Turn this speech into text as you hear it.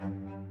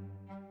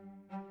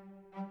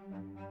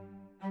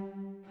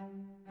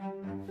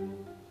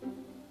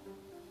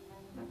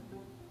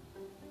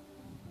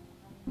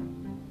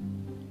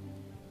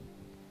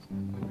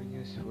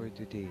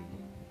today.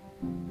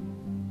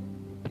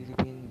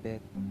 Philippine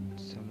vet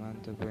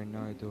Samantha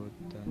Bernardo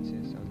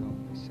dances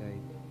alongside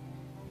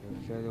her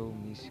fellow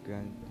Miss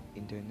Grand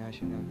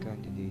International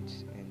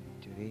candidates and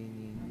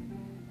reigning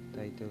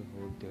title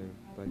holder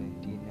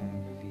Valentina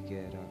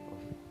Figuera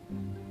of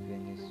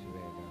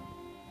Venezuela.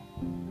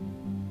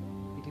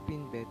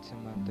 Philippine vet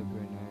Samantha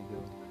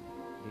Bernardo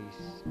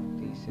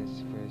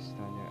places first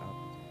runner-up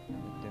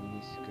at the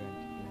Miss Grand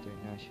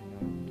International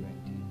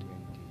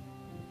 2020.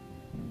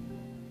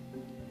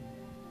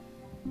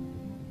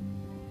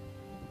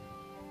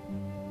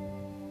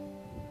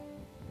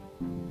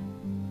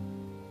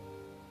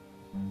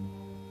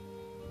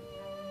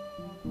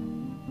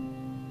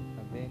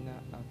 Abena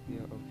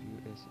Apia of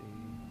USA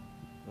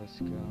was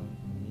crowned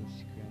Miss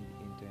Grand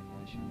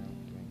International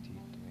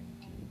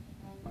 2020.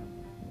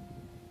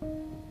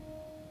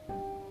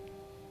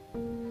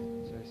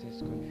 Sources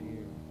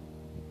confirm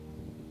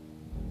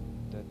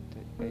that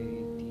the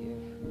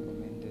IATF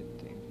recommended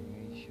the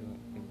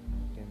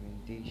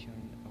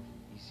implementation of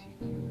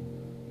ECQ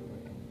for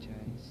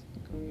enhanced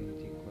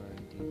community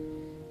quarantine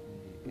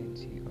in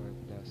the NCR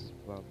Plus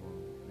bubble,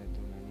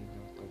 Metro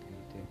Manila,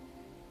 Cavite,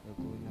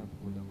 Laguna,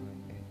 Bulacan,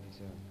 and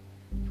Rizal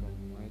from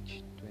March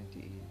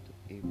 28 to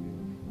April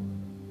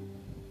 4.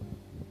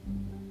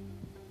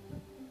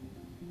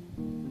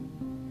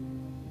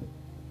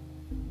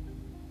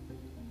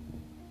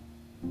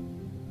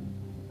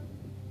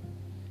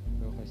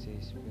 Roca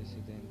says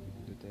President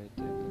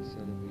Duterte will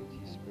celebrate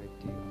his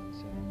birthday on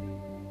Sunday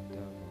in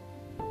Davao.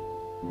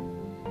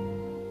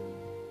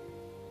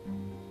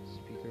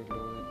 Speaker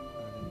Lord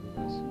Alan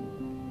Velasco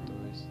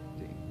endorsed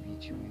the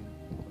impeachment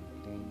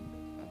complaint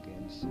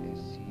against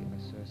SC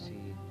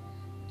Associate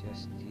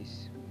Justice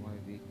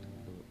Marvick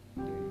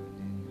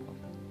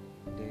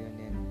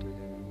Leonen to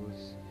the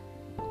Rules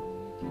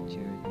Committee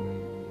chaired by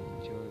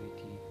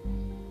Majority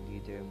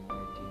Leader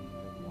Martin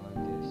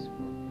Romualdez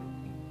for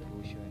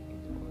inclusion in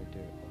the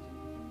order of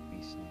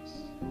business.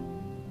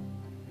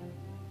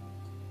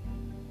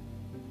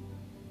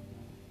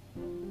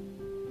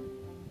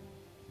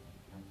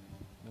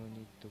 No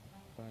need to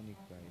panic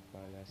buy,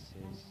 Palace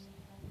says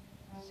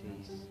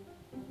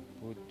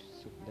food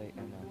supply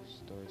enough,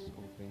 stores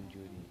open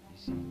during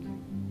ECQ.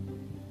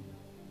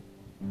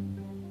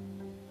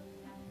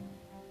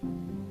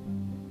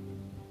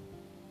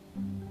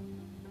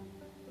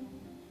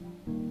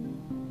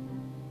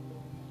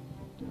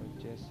 To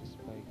address the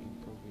spike in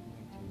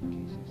COVID-19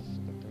 cases,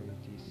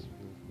 authorities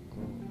will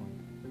go on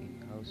a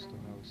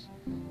house-to-house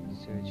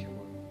search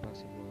for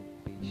possible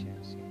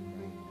patients in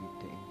line with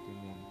the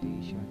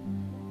implementation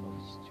of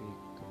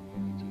strict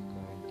community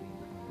quarantine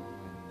on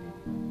Monday.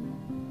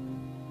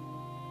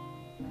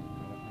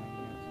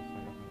 Malacanang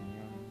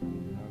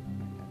will have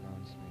an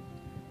announcement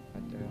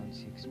at around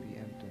 6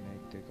 p.m.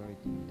 tonight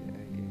regarding the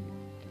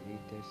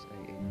latest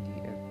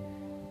IATF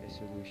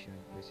resolution,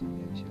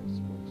 Presidential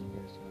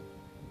spokesperson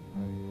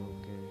Harry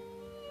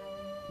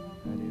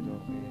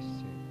Roque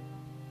said.